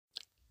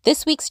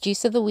This week's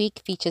juice of the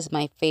week features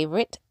my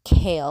favorite,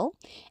 kale,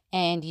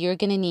 and you're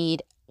going to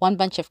need 1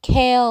 bunch of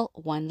kale,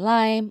 1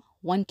 lime,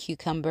 1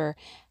 cucumber,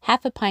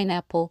 half a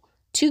pineapple,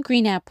 2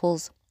 green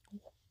apples,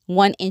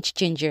 1 inch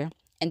ginger,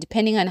 and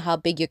depending on how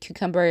big your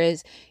cucumber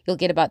is, you'll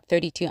get about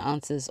 32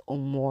 ounces or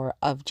more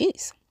of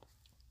juice.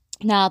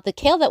 Now, the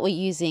kale that we're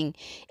using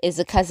is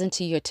a cousin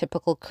to your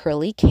typical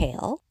curly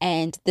kale,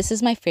 and this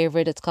is my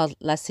favorite. It's called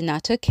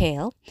Lacinato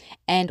kale,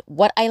 and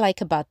what I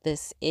like about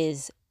this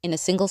is in a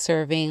single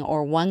serving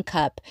or 1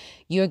 cup,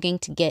 you're going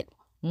to get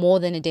more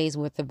than a day's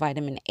worth of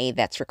vitamin A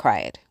that's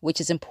required,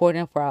 which is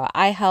important for our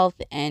eye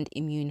health and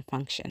immune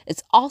function.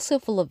 It's also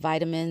full of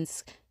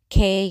vitamins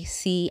K,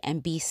 C,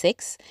 and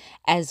B6,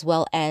 as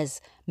well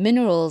as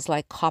minerals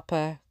like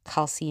copper,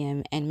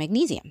 calcium, and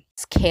magnesium.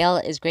 This kale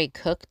is great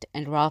cooked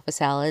and raw for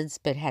salads,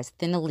 but it has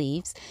thinner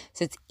leaves,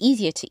 so it's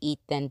easier to eat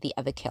than the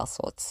other kale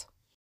sorts.